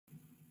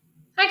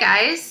Hi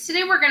guys,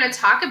 today we're going to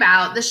talk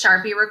about the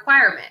Sharpie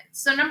requirements.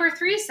 So number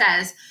 3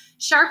 says,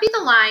 Sharpie the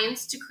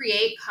lines to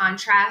create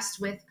contrast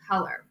with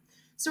color.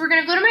 So we're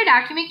going to go to my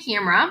document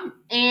camera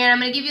and I'm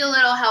going to give you a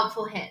little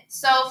helpful hint.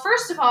 So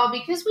first of all,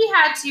 because we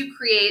had to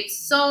create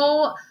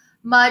so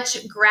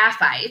much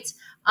graphite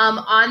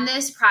on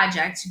this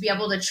project to be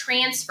able to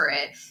transfer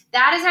it,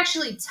 that is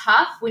actually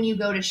tough when you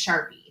go to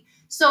Sharpie.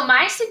 So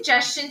my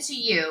suggestion to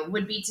you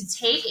would be to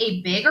take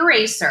a big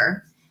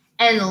eraser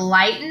and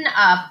lighten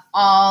up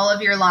all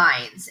of your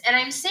lines. And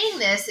I'm saying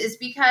this is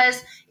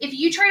because if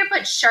you try to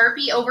put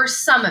Sharpie over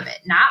some of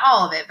it, not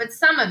all of it, but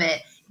some of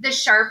it, the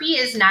Sharpie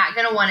is not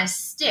going to want to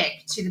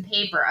stick to the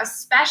paper,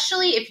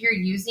 especially if you're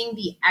using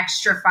the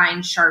extra fine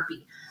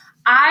Sharpie.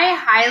 I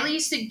highly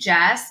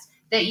suggest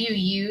that you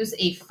use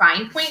a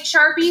fine point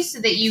Sharpie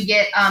so that you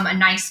get a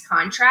nice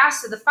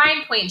contrast. So the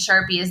fine point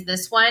Sharpie is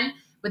this one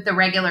with the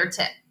regular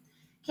tip.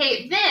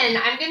 Okay,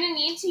 then I'm going to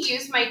need to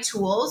use my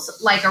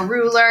tools like a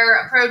ruler,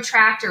 a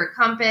protractor, a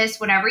compass,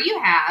 whatever you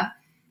have,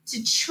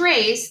 to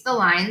trace the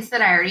lines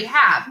that I already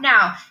have.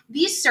 Now,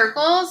 these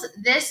circles,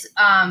 this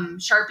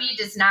Sharpie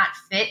does not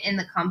fit in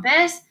the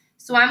compass,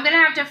 so I'm going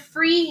to have to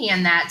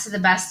freehand that to the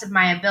best of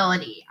my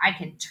ability. I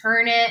can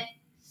turn it.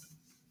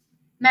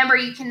 Remember,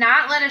 you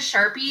cannot let a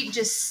Sharpie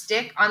just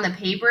stick on the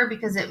paper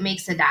because it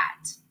makes a dot.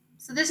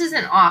 So this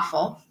isn't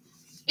awful.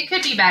 It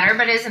could be better,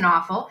 but it isn't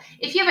awful.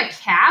 If you have a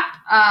cap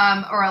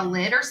or a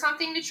lid or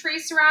something to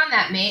trace around,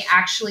 that may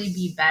actually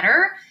be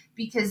better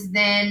because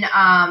then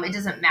it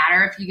doesn't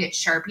matter if you get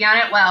Sharpie on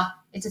it. Well,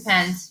 it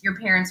depends. Your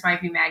parents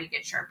might be mad you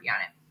get Sharpie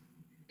on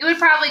it. It would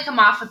probably come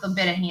off with a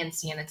bit of hand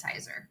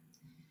sanitizer.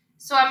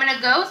 So I'm going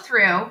to go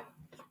through and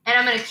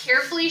I'm going to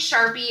carefully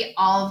Sharpie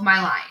all of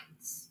my lines.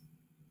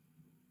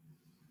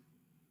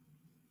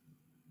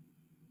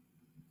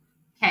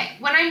 Okay,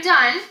 when I'm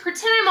done,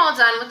 pretend I'm all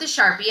done with the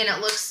Sharpie and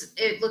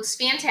it looks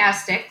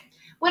fantastic.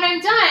 When I'm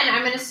done,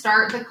 I'm going to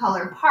start the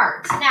color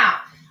parts.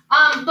 Now,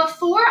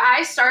 before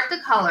I start the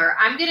color,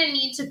 I'm going to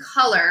need to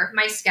color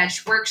my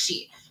sketch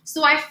worksheet.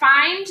 So I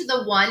find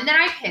the one that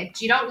I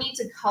picked. You don't need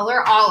to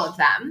color all of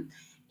them.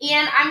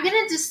 And I'm going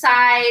to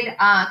decide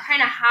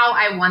kind of how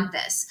I want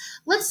this.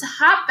 Let's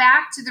hop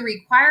back to the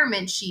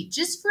requirement sheet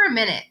just for a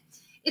minute.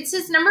 It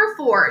says number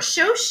 4,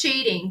 show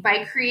shading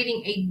by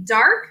creating a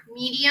dark,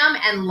 medium,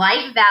 and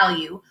light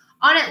value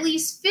on at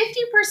least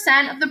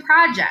 50% of the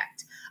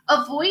project.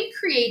 Avoid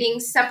creating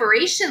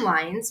separation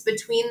lines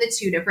between the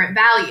two different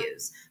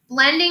values.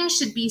 Blending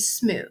should be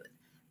smooth.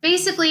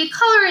 Basically,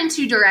 color in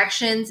two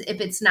directions if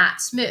it's not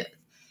smooth.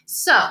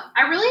 So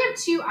I really have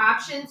 2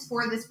 options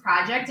for this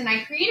project, and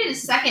I created a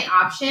second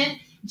option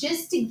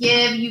just to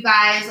give you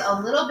guys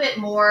a little bit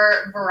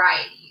more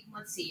variety.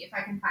 Let's see if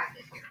I can find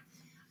it here.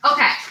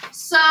 Okay,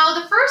 so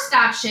the first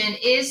option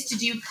is to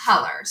do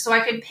color. So I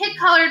could pick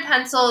colored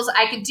pencils.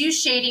 I could do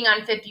shading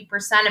on 50%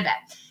 of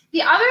it.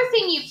 The other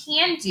thing you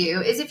can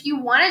do is if you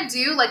want to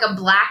do like a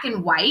black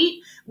and white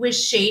with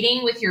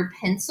shading with your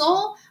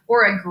pencil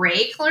or a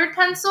gray colored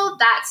pencil,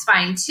 that's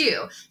fine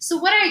too. So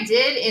what I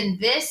did in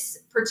this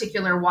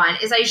particular one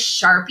is I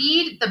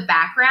Sharpied the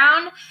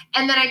background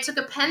and then I took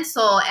a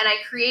pencil and I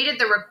created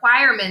the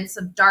requirements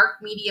of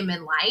dark, medium,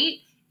 and light.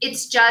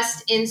 It's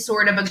just in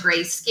sort of a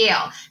gray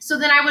scale. So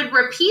then I would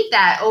repeat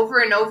that over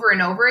and over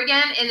and over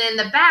again. And in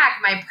the back,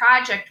 my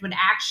project would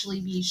actually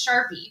be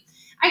Sharpie.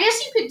 I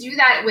guess you could do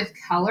that with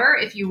color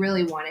if you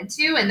really wanted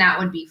to, and that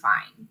would be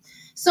fine.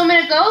 So I'm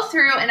going to go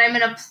through and I'm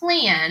going to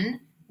plan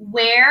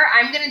where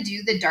I'm going to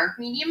do the dark,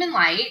 medium, and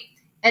light,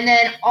 and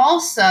then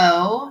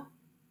also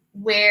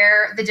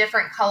where the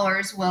different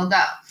colors will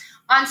go.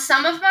 On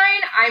some of mine,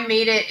 I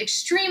made it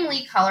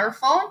extremely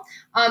colorful.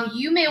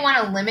 You may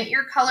want to limit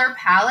your color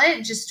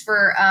palette just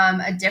for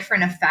a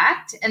different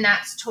effect, and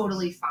that's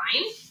totally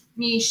fine. Let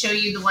me show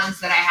you the ones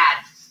that I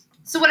had.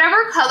 So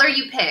whatever color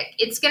you pick,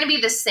 it's going to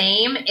be the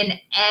same in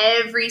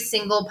every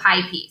single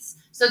pie piece.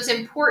 So it's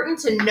important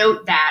to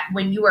note that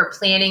when you are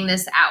planning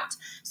this out.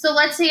 So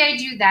let's say I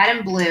do that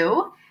in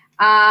blue,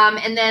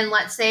 and then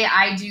let's say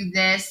I do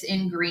this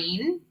in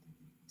green.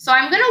 So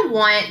I'm going to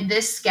want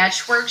this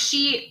sketch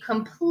worksheet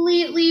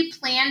completely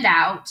planned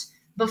out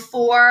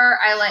before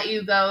I let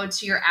you go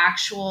to your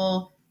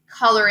actual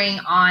coloring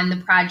on the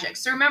project.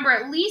 So remember,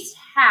 at least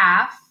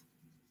half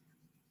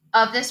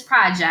of this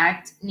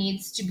project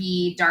needs to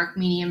be dark,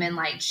 medium, and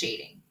light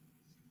shading.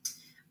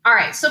 All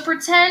right, so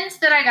pretend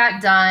that I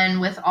got done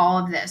with all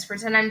of this.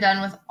 Pretend I'm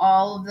done with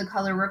all of the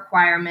color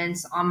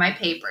requirements on my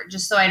paper,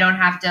 just so I don't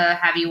have to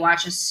have you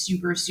watch a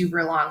super,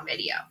 super long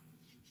video.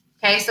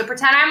 Okay, so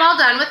pretend I'm all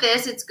done with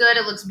this. It's good.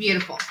 It looks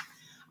beautiful.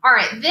 All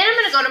right, then I'm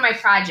going to go to my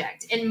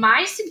project. And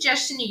my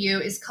suggestion to you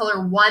is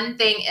color one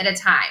thing at a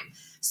time.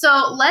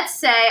 So let's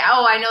say,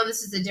 oh, I know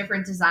this is a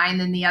different design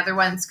than the other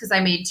ones because I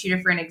made 2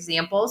 different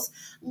examples.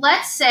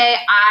 Let's say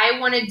I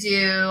want to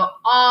do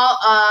all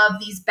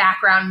of these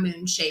background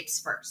moon shapes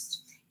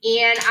first.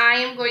 And I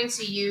am going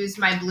to use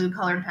my blue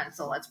colored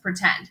pencil. Let's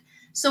pretend.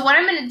 So what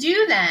I'm going to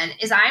do then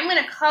is I'm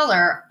going to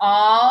color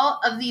all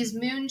of these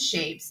moon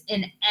shapes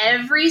in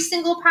every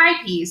single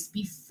pie piece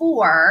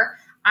before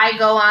I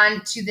go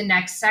on to the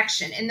next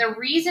section. And the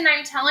reason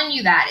I'm telling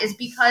you that is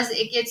because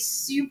it gets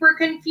super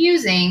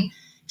confusing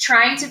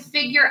trying to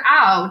figure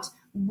out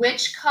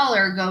which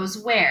color goes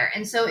where.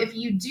 And so if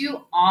you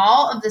do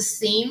all of the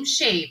same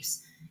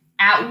shapes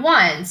at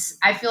once,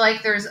 I feel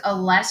like there's a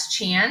less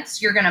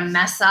chance you're going to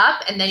mess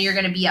up and then you're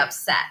going to be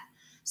upset.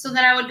 So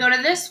then I would go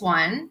to this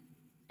one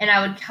and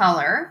I would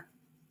color.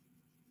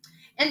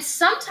 And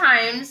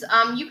sometimes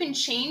you can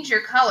change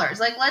your colors.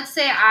 Like let's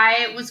say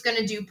I was going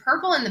to do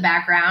purple in the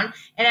background,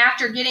 and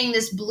after getting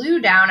this blue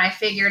down, I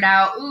figured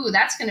out, ooh,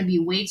 that's going to be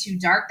way too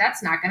dark.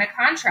 That's not going to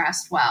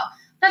contrast well.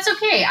 That's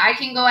okay. I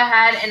can go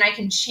ahead and I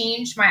can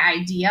change my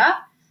idea.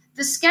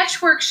 The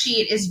sketch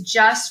worksheet is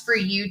just for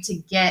you to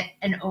get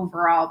an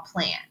overall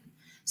plan.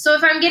 So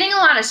if I'm getting a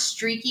lot of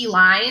streaky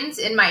lines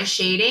in my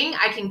shading,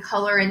 I can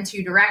color in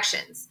two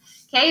directions.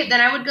 Okay,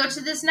 then I would go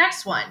to this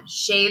next one,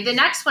 shade the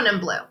next one in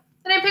blue.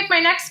 Then I pick my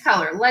next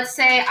color. Let's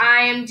say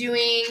I am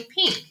doing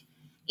pink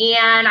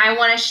and I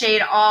want to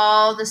shade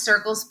all the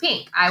circles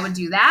pink. I would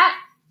do that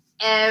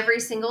every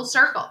single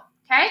circle.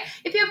 Okay.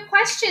 If you have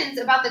questions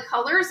about the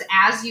colors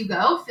as you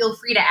go, feel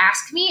free to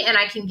ask me and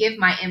I can give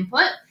my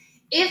input.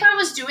 If I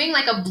was doing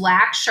like a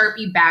black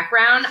Sharpie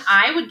background,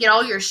 I would get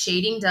all your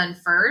shading done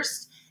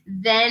first,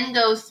 then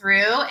go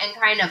through and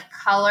kind of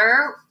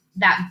color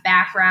that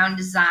background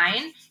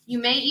design. You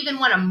may even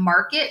want to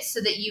mark it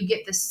so that you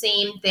get the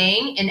same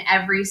thing in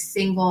every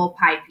single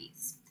pie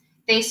piece.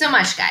 Thanks so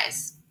much,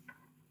 guys.